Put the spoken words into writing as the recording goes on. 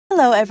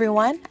Hello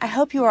everyone, I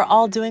hope you are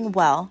all doing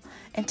well.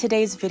 In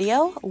today's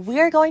video, we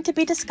are going to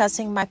be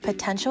discussing my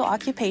potential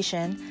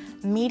occupation,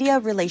 media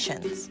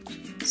relations.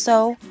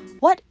 So,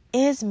 what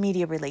is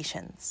media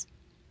relations?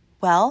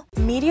 Well,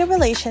 media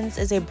relations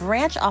is a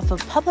branch off of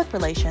public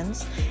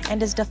relations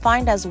and is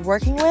defined as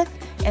working with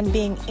and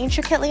being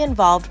intricately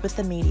involved with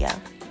the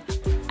media.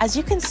 As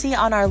you can see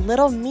on our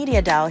little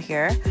media dial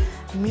here,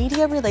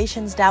 media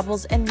relations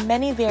dabbles in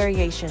many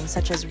variations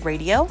such as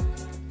radio,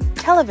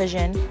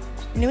 television,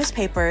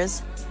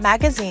 newspapers,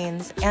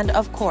 magazines, and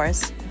of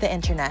course, the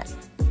internet.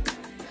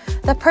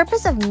 The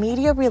purpose of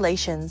media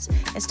relations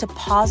is to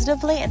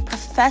positively and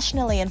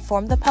professionally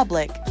inform the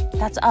public,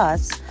 that's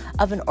us,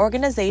 of an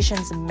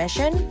organization's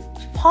mission,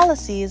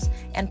 policies,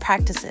 and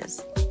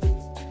practices.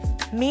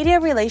 Media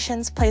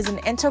relations plays an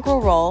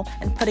integral role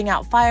in putting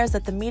out fires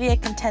that the media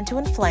can tend to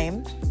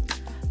inflame,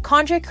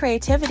 conjure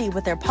creativity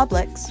with their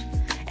publics,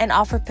 and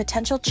offer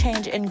potential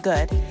change in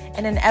good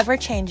in an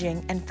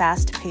ever-changing and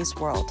fast-paced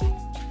world.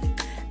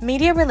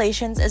 Media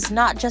relations is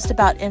not just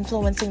about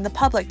influencing the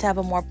public to have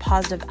a more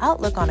positive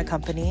outlook on a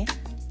company,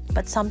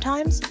 but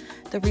sometimes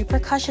the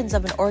repercussions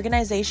of an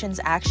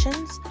organization's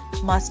actions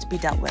must be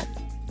dealt with.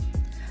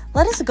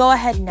 Let us go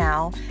ahead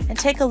now and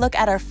take a look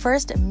at our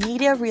first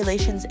media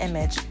relations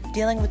image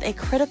dealing with a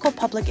critical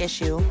public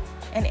issue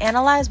and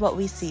analyze what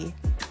we see.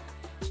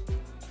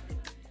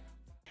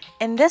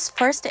 In this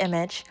first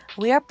image,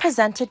 we are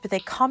presented with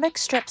a comic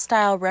strip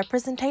style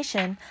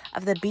representation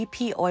of the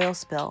BP oil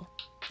spill.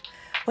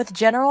 With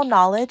general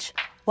knowledge,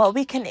 what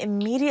we can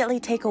immediately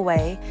take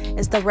away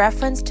is the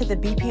reference to the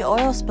BP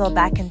oil spill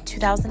back in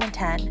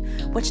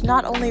 2010, which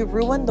not only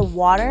ruined the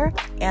water,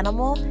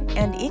 animal,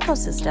 and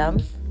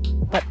ecosystem,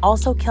 but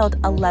also killed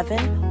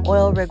 11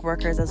 oil rig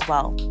workers as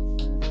well.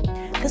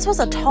 This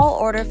was a tall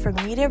order for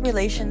media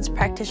relations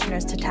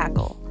practitioners to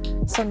tackle.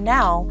 So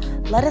now,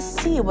 let us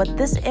see what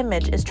this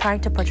image is trying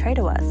to portray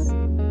to us.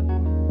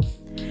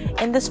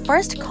 In this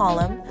first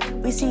column,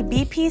 we see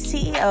BP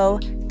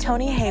CEO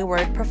Tony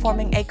Hayward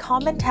performing a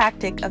common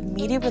tactic of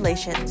media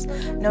relations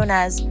known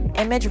as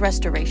image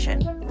restoration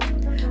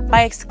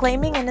by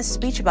exclaiming in his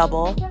speech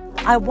bubble,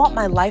 "I want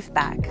my life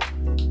back."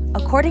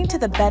 According to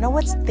the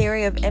Benowitz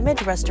theory of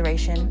image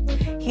restoration,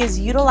 he is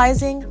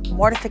utilizing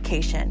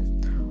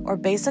mortification, or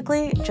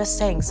basically just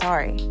saying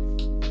sorry.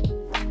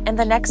 In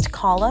the next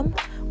column,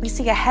 we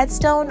see a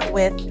headstone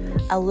with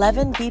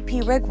 11 BP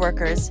rig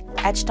workers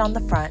etched on the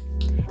front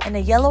and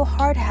a yellow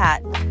hard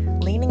hat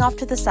leaning off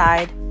to the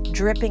side,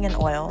 dripping in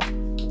oil.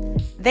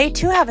 They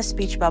too have a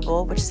speech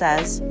bubble which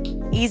says,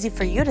 "Easy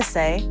for you to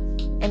say,"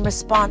 in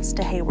response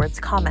to Hayward's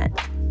comment.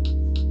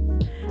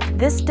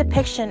 This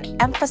depiction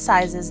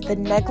emphasizes the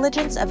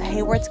negligence of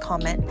Hayward's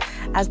comment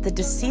as the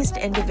deceased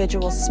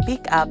individuals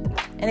speak up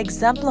and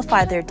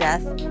exemplify their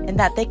death in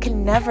that they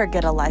can never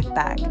get a life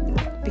back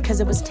because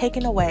it was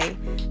taken away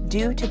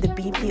due to the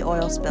BP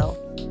oil spill.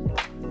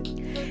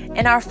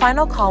 In our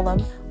final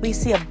column, we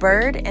see a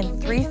bird and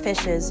 3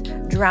 fishes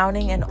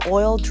drowning in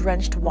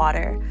oil-drenched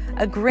water,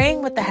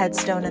 agreeing with the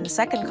headstone in the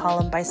second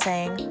column by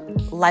saying,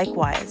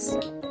 "Likewise,"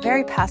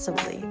 very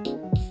passively.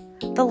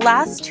 The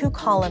last 2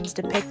 columns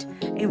depict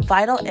a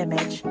vital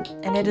image,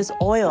 and it is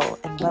oil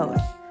in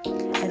both.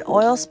 An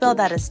oil spill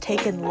that has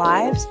taken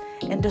lives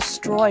and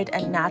destroyed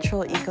a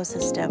natural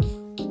ecosystem.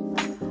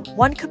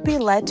 One could be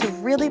led to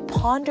really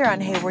ponder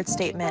on Hayward's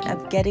statement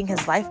of getting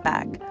his life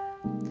back.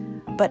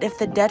 But if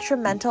the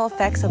detrimental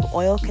effects of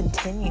oil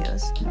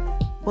continues,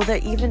 will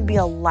there even be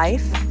a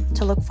life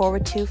to look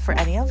forward to for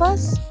any of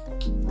us?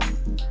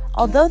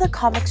 Although the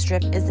comic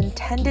strip is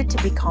intended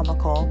to be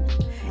comical,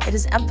 it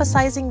is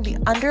emphasizing the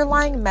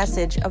underlying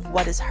message of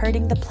what is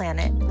hurting the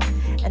planet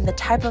and the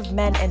type of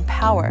men in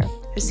power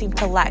who seem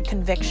to lack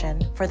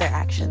conviction for their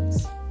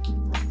actions.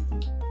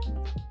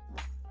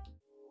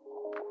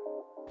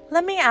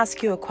 Let me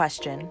ask you a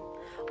question.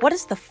 What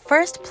is the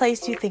first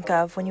place you think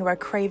of when you are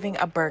craving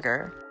a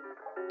burger?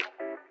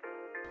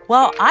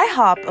 Well,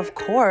 IHOP, of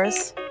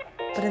course,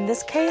 but in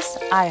this case,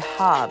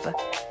 IHOB.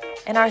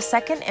 In our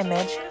second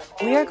image,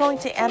 we are going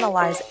to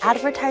analyze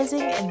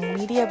advertising and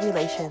media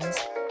relations.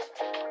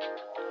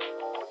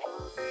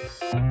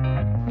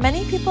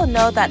 Many people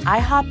know that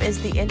IHOP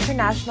is the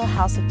International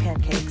House of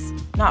Pancakes,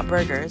 not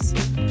burgers.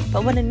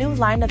 But when a new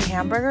line of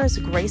hamburgers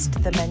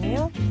graced the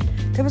menu,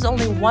 there was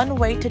only one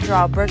way to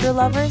draw burger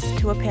lovers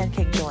to a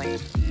pancake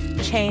joint: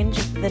 change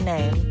the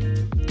name,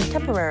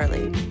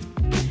 temporarily.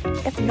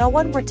 If no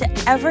one were to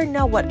ever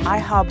know what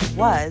IHOB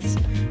was,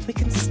 we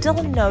can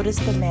still notice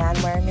the man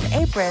wearing an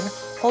apron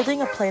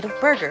holding a plate of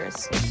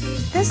burgers.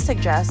 This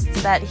suggests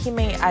that he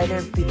may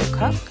either be the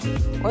cook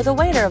or the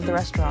waiter of the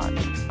restaurant.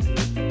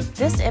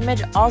 This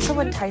image also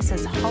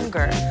entices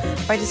hunger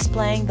by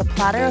displaying the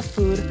platter of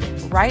food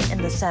right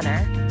in the center,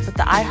 with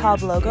the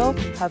IHOB logo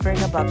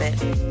hovering above it.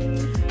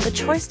 The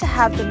choice to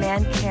have the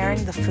man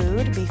carrying the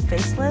food be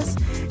faceless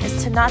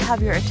is to not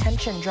have your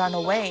attention drawn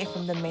away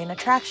from the main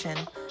attraction,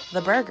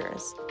 the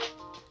burgers.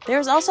 There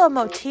is also a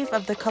motif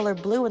of the color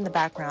blue in the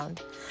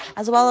background,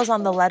 as well as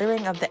on the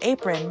lettering of the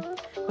apron,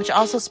 which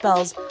also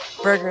spells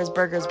burgers,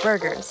 burgers,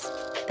 burgers.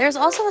 There's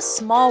also a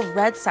small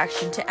red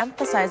section to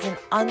emphasize an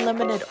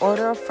unlimited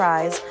order of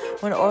fries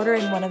when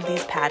ordering one of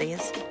these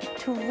patties,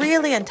 to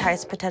really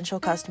entice potential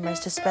customers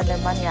to spend their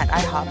money at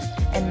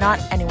IHOP and not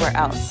anywhere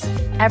else.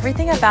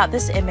 Everything about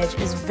this image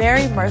is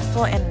very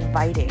mirthful and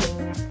inviting.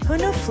 Who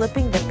knew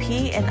flipping the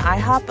P in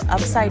IHOP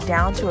upside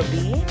down to a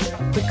B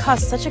would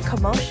cause such a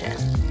commotion?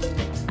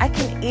 I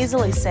can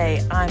easily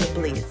say I'm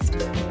pleased.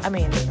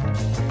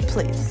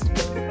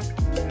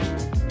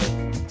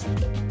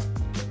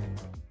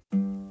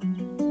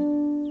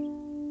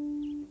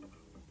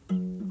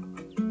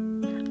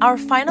 Our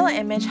final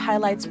image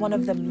highlights one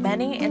of the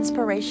many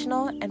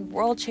inspirational and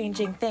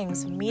world-changing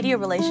things media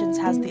relations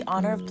has the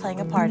honor of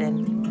playing a part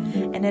in,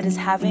 and it is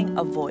having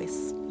a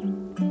voice.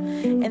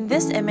 In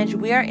this image,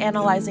 we are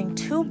analyzing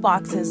 2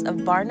 boxes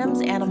of Barnum's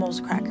Animals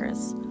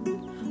crackers.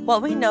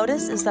 What we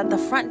notice is that the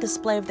front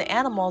display of the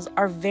animals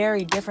are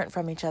very different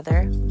from each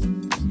other.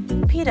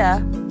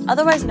 PETA,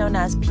 otherwise known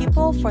as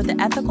People for the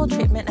Ethical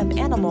Treatment of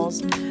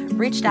Animals,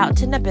 reached out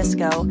to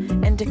Nabisco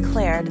and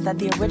declared that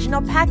the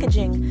original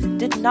packaging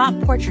did not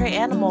portray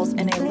animals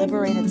in a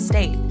liberated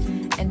state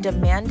and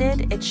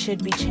demanded it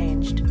should be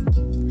changed.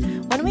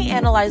 When we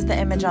analyze the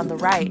image on the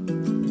right,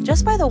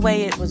 just by the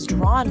way it was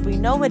drawn, we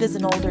know it is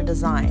an older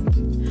design.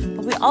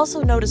 But we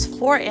also notice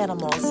 4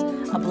 animals,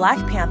 a black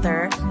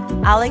panther,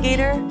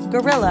 alligator,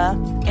 gorilla,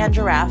 and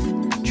giraffe,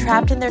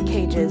 trapped in their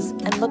cages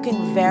and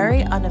looking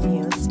very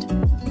unamused.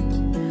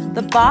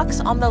 The box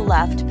on the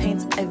left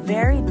paints a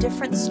very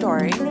different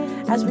story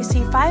as we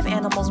see 5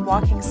 animals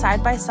walking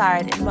side by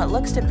side in what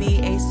looks to be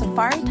a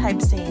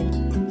safari-type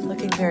scene,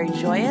 looking very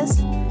joyous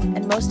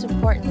and, most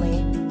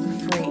importantly,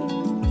 free.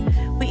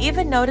 We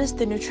even noticed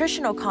the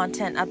nutritional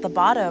content at the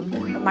bottom,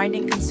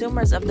 reminding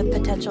consumers of the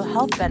potential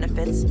health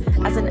benefits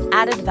as an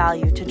added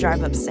value to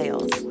drive up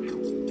sales.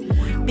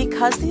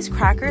 Because these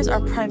crackers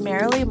are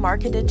primarily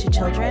marketed to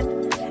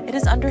children, it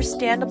is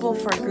understandable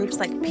for groups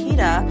like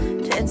PETA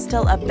to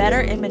instill a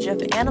better image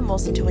of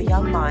animals into a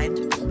young mind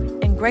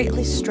and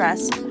greatly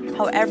stress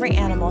how every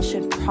animal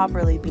should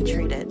properly be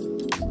treated.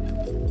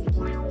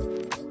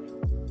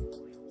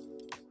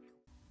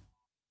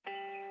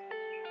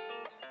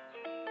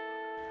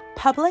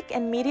 Public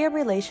and media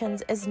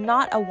relations is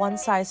not a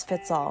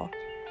one-size-fits-all.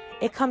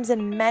 It comes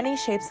in many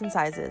shapes and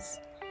sizes.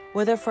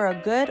 Whether for a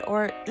good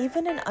or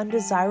even an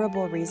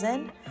undesirable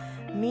reason,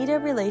 media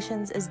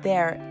relations is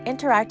there,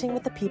 interacting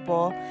with the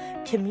people,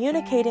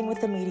 communicating with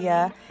the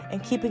media,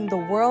 and keeping the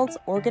world's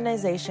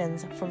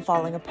organizations from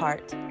falling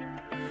apart.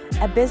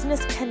 A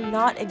business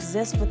cannot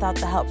exist without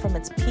the help from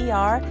its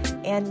PR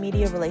and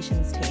media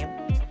relations team.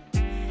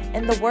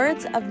 In the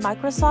words of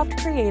Microsoft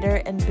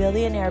creator and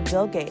billionaire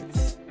Bill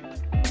Gates,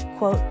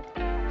 quote,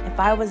 "If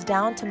I was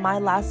down to my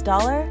last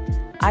dollar,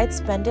 I'd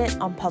spend it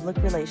on public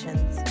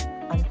relations,"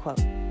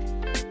 unquote.